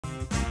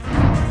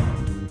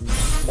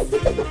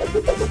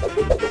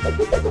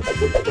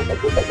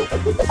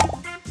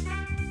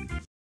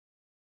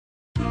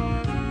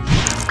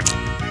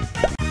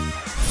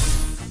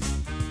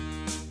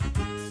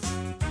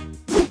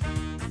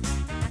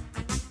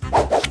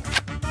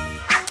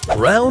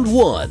Round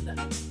 1.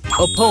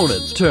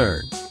 Opponent's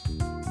turn.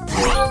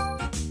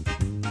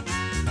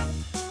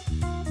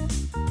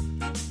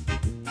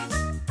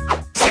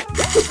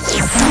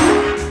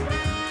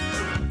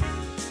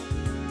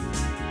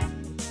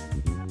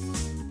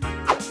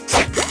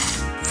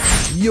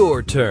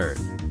 Your turn.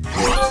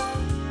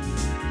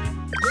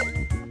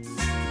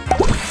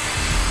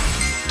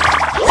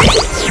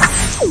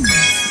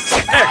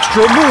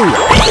 Extra move.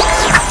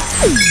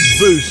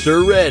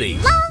 Booster ready.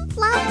 Love,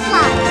 love,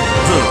 love.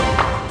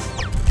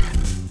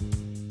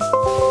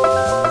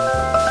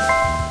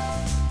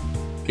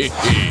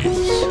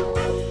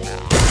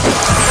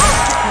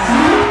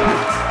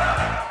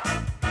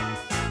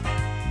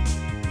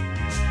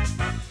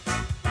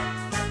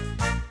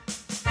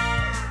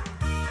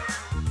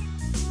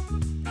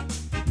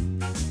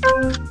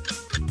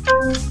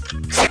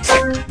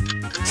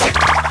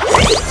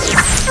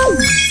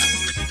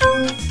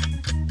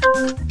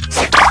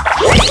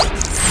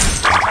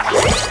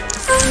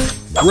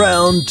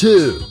 Round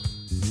 2.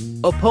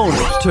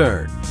 Opponent's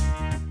turn.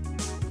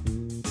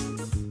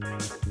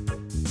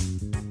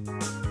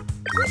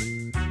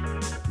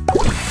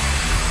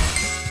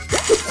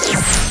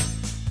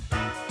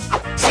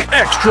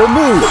 Extra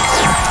move.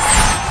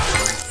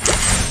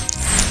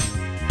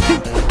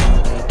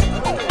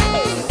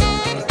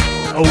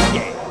 Oh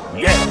yeah,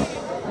 yeah.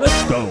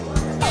 Let's go.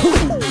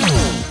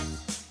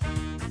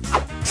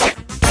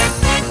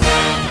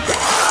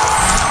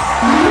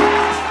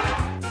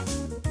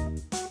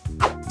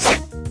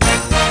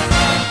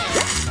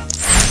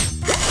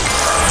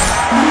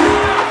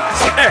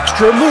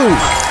 Extra move.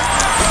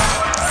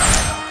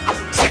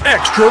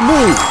 Extra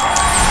move.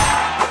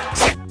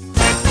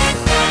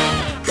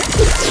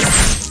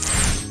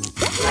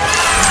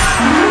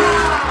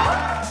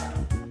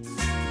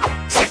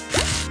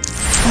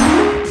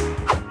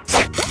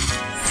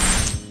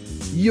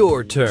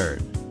 Your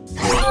turn.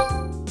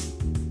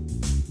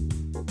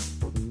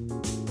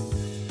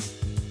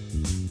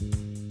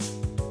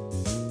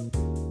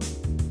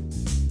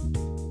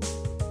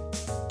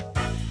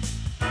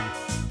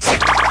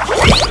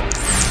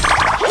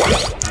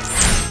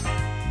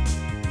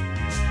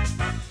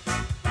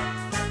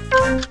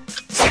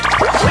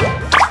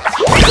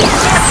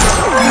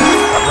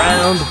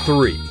 Round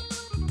 3.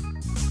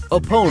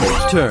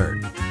 Opponent's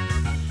turn.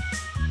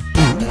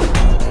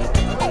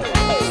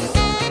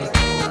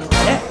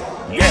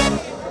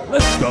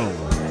 Let's go.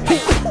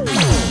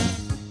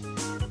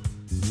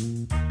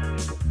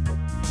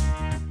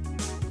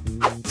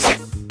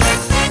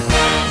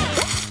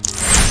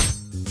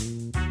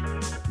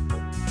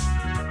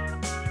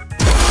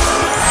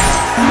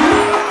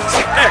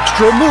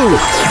 Extra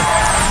move.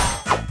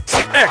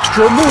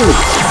 Extra move.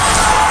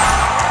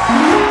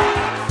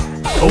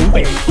 Oh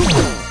wait.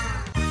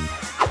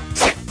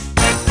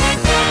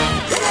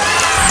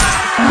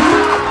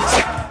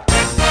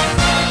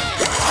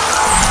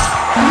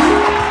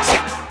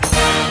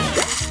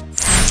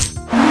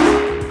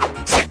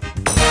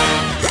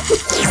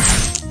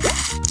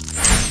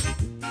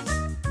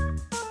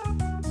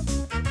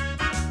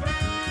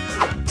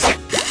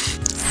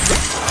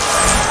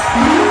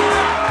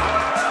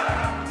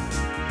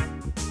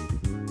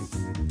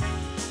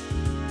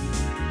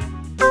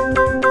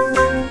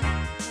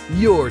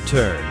 Your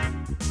turn.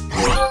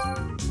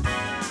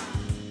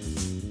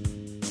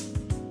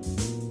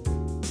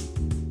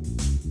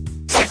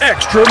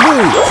 Extra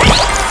move.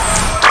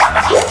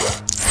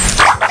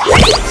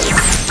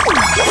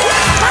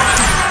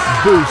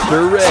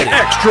 Booster ready.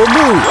 Extra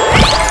move.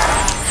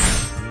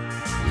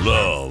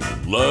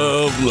 Love,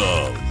 love,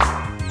 love.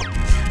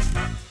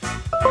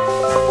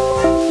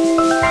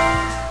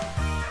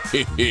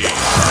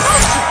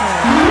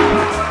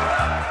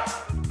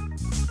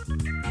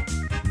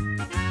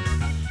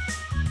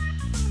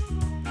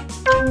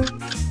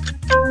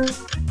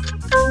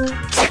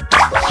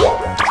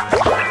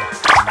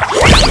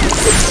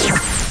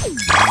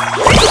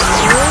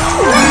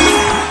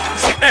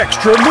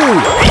 Extra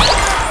move.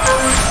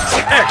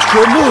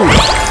 Extra move.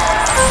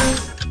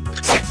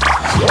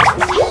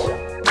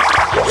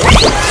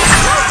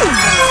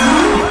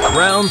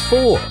 Round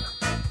 4.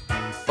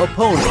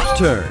 Opponent's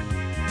turn.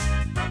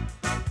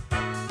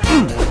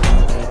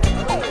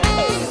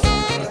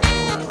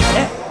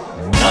 Yeah,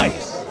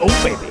 nice. Oh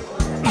baby.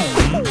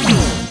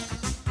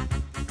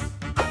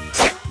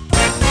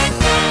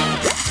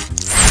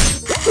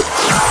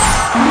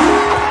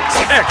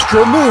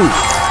 Extra move.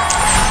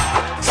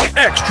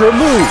 Extra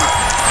move.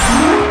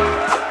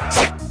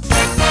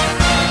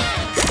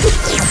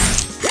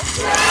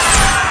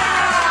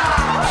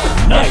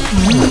 Nice.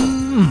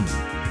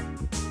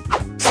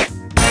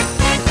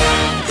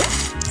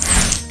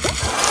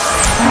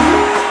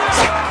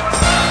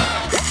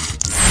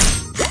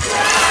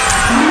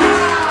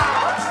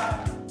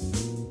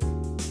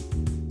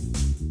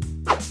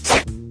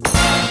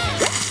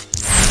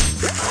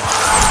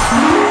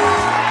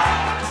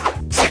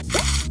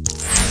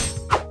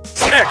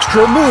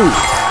 Extra move.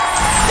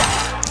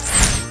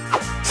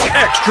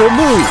 Extra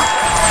move.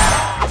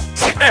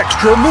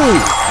 Extra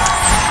move.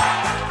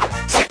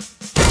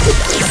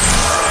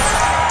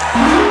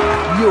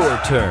 Your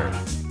turn.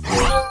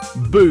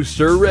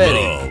 Booster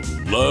ready.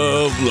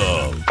 Love, love,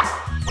 love.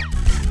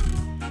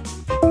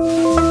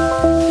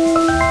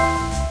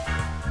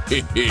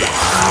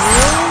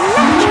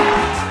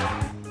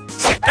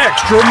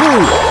 Extra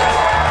move.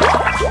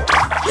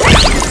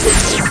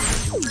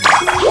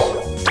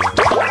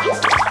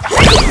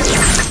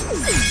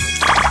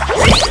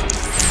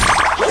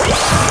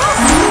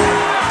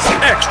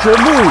 Extra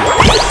move.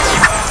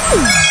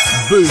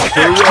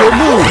 Booster extra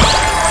move.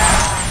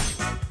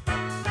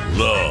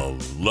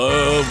 Love,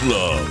 love,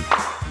 love.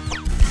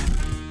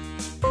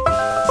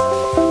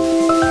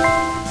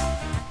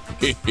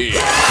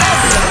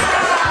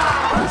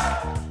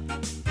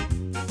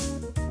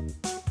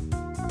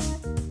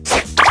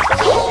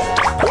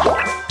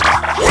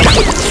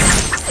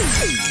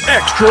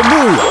 Extra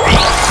move.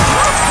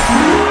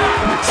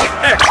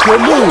 Extra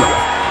move.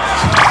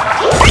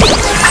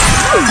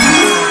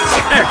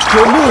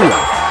 Extra move.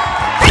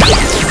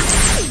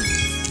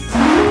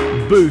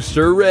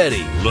 Booster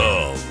ready.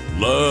 Love,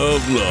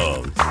 love,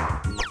 love.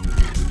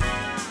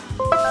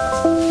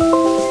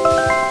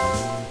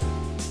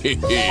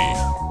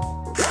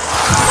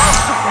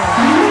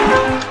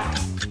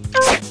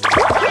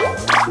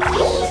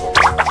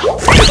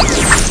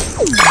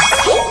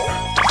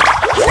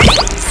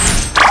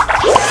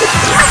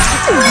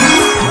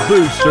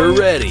 Booster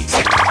ready.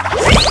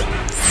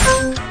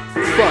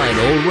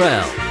 Final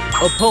round.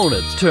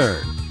 Opponent's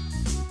turn.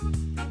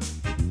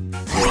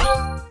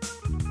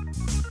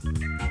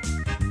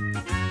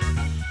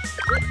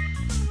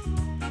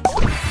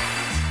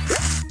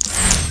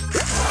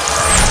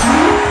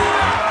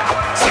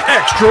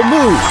 Extra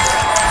move.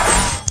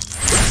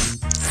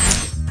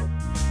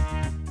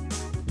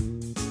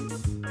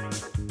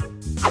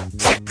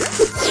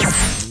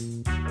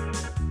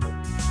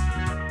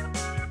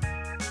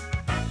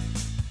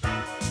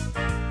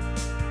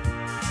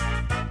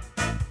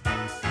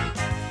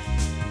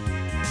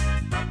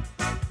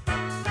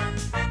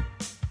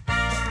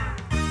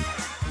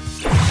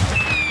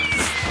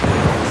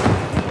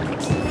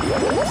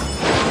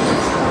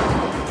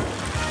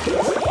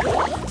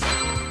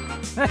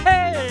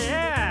 Hey,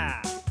 yeah.